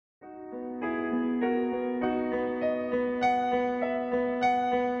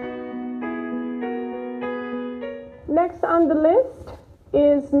Next on the list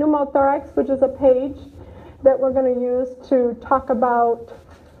is pneumothorax, which is a page that we're going to use to talk about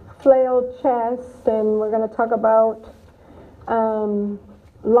flail chest, and we're going to talk about lung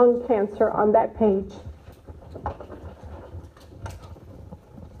cancer on that page,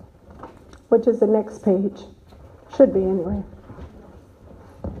 which is the next page. Should be anyway.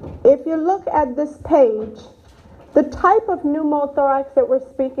 If you look at this page, the type of pneumothorax that we're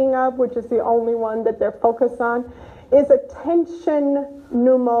speaking of, which is the only one that they're focused on, is a tension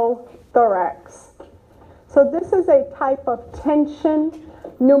pneumothorax. So this is a type of tension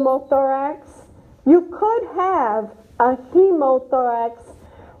pneumothorax. You could have a hemothorax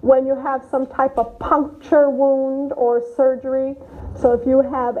when you have some type of puncture wound or surgery. So if you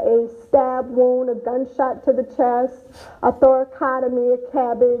have a stab wound, a gunshot to the chest, a thoracotomy, a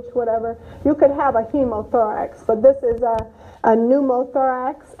cabbage, whatever, you could have a hemothorax. But this is a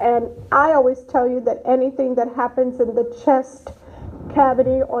pneumothorax, and I always tell you that anything that happens in the chest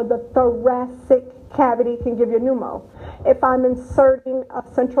cavity or the thoracic cavity can give you pneumo. If I'm inserting a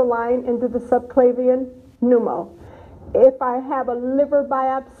central line into the subclavian, pneumo. If I have a liver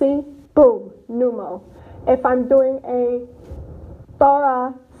biopsy, boom, pneumo. If I'm doing a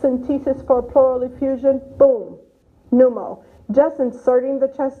thoracentesis for pleural effusion, boom, pneumo. Just inserting the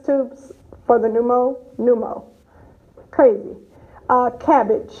chest tubes for the pneumo. Crazy.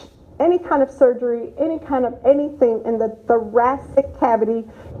 Cabbage. Any kind of surgery, any kind of anything in the thoracic cavity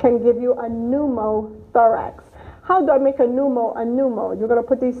can give you a pneumothorax. How do I make a pneumo a pneumo? You're going to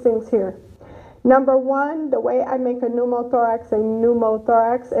put these things here. Number one, the way I make a pneumothorax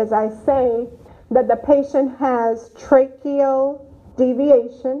is I say that the patient has tracheal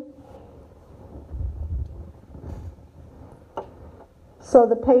deviation. So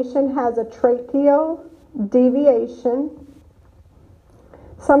the patient has a tracheal deviation.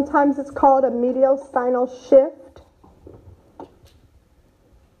 Sometimes it's called a mediastinal shift.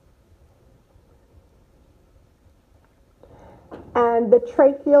 And the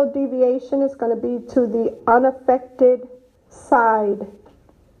tracheal deviation is going to be to the unaffected side.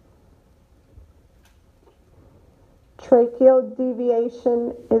 Tracheal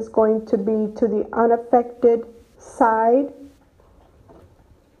deviation is going to be to the unaffected side.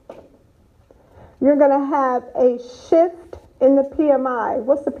 You're going to have a shift in the PMI.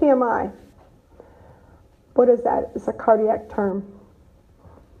 What's the PMI? What is that? It's a cardiac term.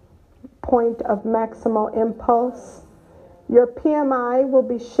 Point of maximal impulse. Your PMI will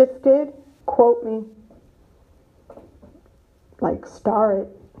be shifted, quote me, like star it.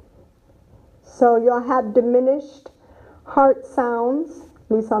 So you'll have diminished heart sounds,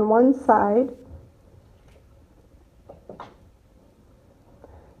 at least on one side.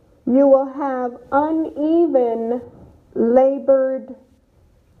 You will have uneven labored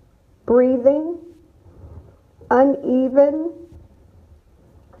breathing, uneven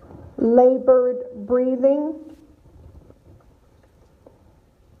labored breathing,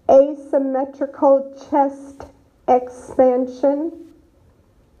 asymmetrical chest expansion,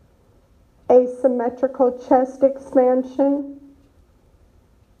 asymmetrical chest expansion.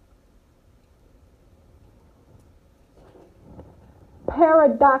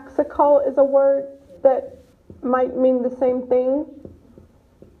 Paradoxical is a word that might mean the same thing.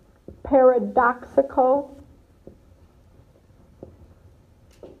 Paradoxical.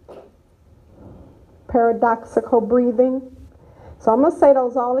 Paradoxical breathing. So I'm going to say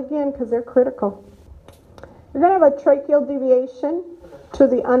those all again because they're critical. You're going to have a tracheal deviation to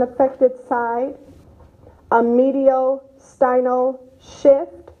the unaffected side, a mediastinal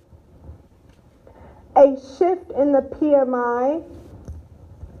shift, a shift in the PMI.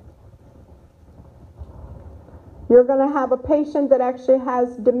 You're going to have a patient that actually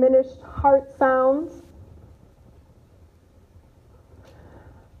has diminished heart sounds,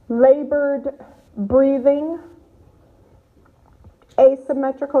 labored breathing,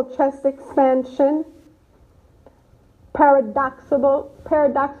 asymmetrical chest expansion, paradoxical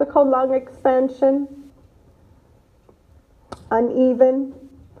lung expansion, uneven.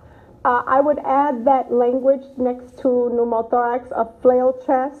 I would add that language next to pneumothorax, a flail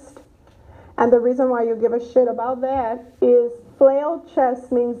chest. And the reason why you give a shit about that is flail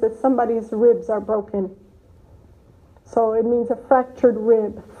chest means that somebody's ribs are broken. So it means a fractured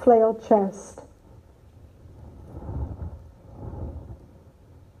rib, flail chest.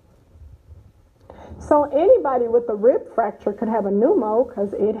 So anybody with a rib fracture could have a pneumo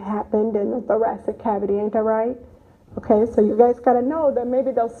because it happened in the thoracic cavity, ain't that right? Okay, so you guys got to know that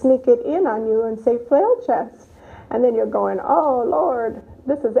maybe they'll sneak it in on you and say flail chest. And then you're going, oh, Lord,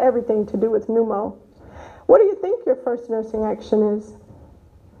 this is everything to do with pneumo. What do you think your first nursing action is?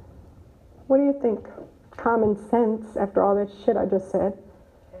 What do you think? common sense after all that shit I just said.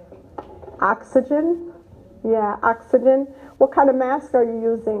 Oxygen. Yeah, oxygen. What kind of mask are you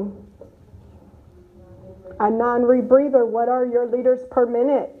using? A non-rebreather. What are your liters per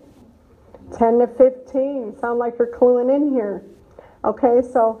minute? 10 to 15. Sound like you're cluing in here. Okay,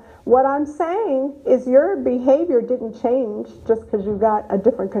 so what I'm saying is your behavior didn't change just because you got a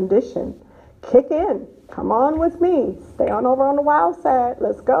different condition. Kick in. Come on with me. Stay on over on the wild side.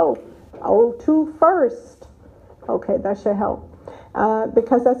 Let's go. O2 first. Okay, that should help.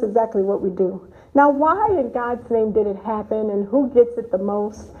 Because that's exactly what we do. Now, why in God's name did it happen and who gets it the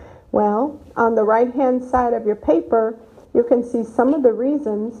most? Well, on the right-hand side of your paper, you can see some of the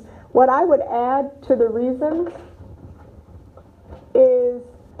reasons. What I would add to the reasons is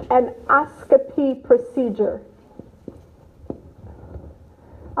an oscopy procedure.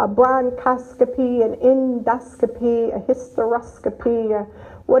 A bronchoscopy, an endoscopy, a hysteroscopy,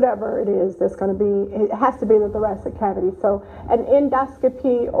 whatever it is that's going to be, it has to be the thoracic cavity. So an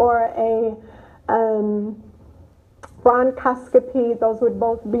endoscopy or a bronchoscopy, those would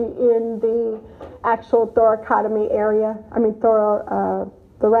both be in the actual thoracotomy area,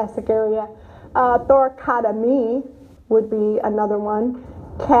 thoracic area. Thoracotomy would be another one.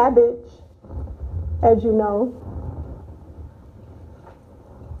 Cabbage, as you know.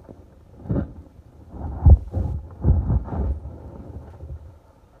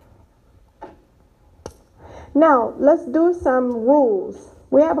 Now, let's do some rules.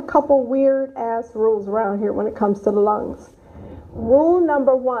 We have a couple weird-ass rules around here when it comes to the lungs. Rule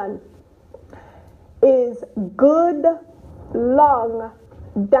number 1 is good lung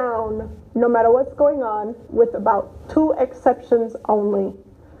down, no matter what's going on, with about 2 exceptions only.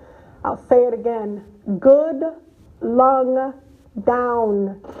 I'll say it again. Good lung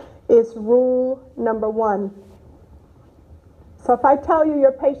down is rule number 1. So if I tell you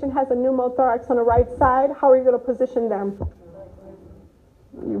your patient has a pneumothorax on the right side, how are you going to position them?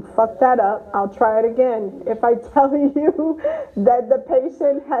 You fucked that up. I'll try it again. If I tell you that the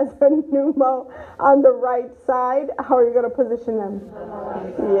patient has a pneumo on the right side, how are you going to position them?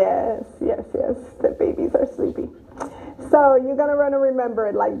 Yes. The babies are sleepy. So you're going to want to remember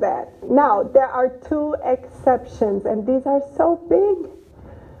it like that. Now, there are 2 exceptions, and these are so big.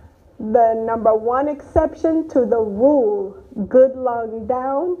 The number 1 exception to the rule, good lung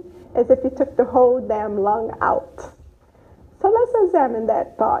down, is if you took the whole damn lung out. So let's examine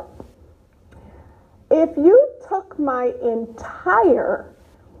that thought. If you took my entire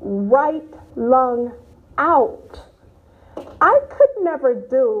right lung out, I could never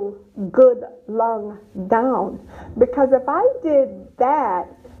do good lung down, because if I did that,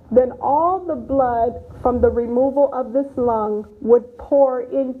 then all the blood from the removal of this lung would pour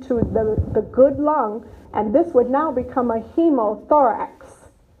into the good lung, and this would now become a hemothorax.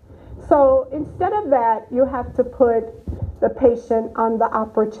 So instead of that, you have to put the patient on the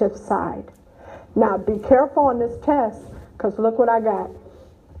operative side. Now be careful on this test, because look what I got.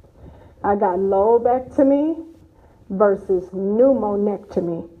 I got lobectomy versus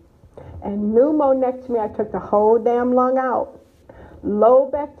pneumonectomy. And pneumonectomy, I took the whole damn lung out.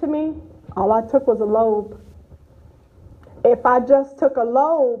 Lobectomy, all I took was a lobe. If I just took a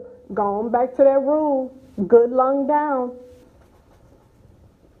lobe, going back to that rule, good lung down.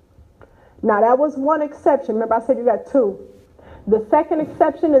 Now that was one exception. Remember I said you got 2. The second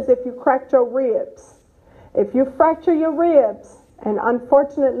exception is if you cracked your ribs. If you fracture your ribs, and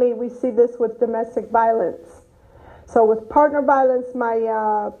unfortunately we see this with domestic violence. So with partner violence,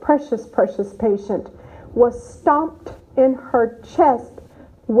 my precious patient was stomped in her chest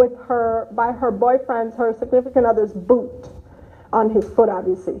by her boyfriend's, her significant other's boot on his foot,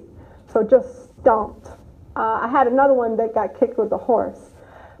 obviously. So just stomped. I had another one that got kicked with a horse.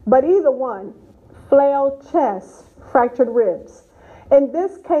 But either one, flail chest, fractured ribs. In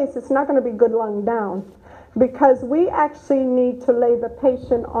this case, it's not going to be good lung down, because we actually need to lay the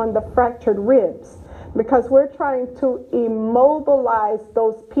patient on the fractured ribs, because we're trying to immobilize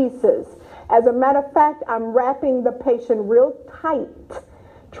those pieces. As a matter of fact, I'm wrapping the patient real tight,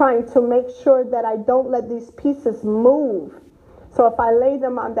 trying to make sure that I don't let these pieces move. So if I lay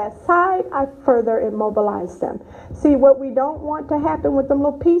them on that side, I further immobilize them. See, what we don't want to happen with them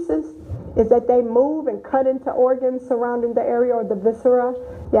little pieces is that they move and cut into organs surrounding the area or the viscera.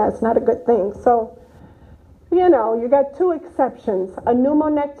 Yeah, it's not a good thing. So, you got 2 exceptions, a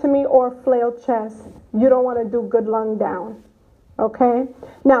pneumonectomy or flail chest. You don't want to do good lung down. Okay?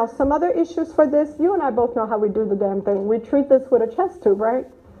 Now, some other issues for this, you and I both know how we do the damn thing. We treat this with a chest tube, right?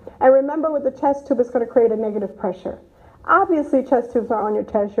 And remember, with the chest tube, it's going to create a negative pressure. Obviously, chest tubes are on your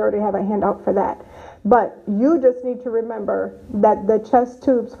chest. You already have a handout for that. But you just need to remember that the chest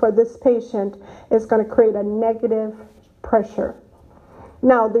tubes for this patient is going to create a negative pressure.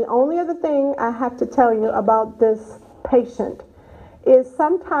 Now, the only other thing I have to tell you about this patient is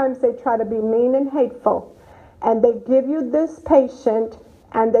sometimes they try to be mean and hateful, and they give you this patient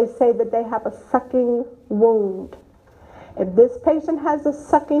and they say that they have a sucking wound. If this patient has a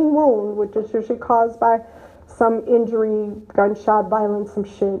sucking wound, which is usually caused by some injury, gunshot, violence, some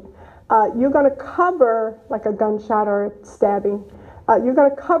shit, you're going to cover, like a gunshot or a stabbing, you're going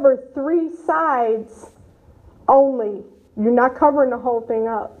to cover 3 sides only. You're not covering the whole thing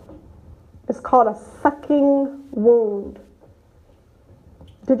up. It's called a sucking wound.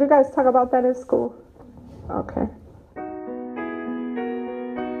 Did you guys talk about that in school? Okay.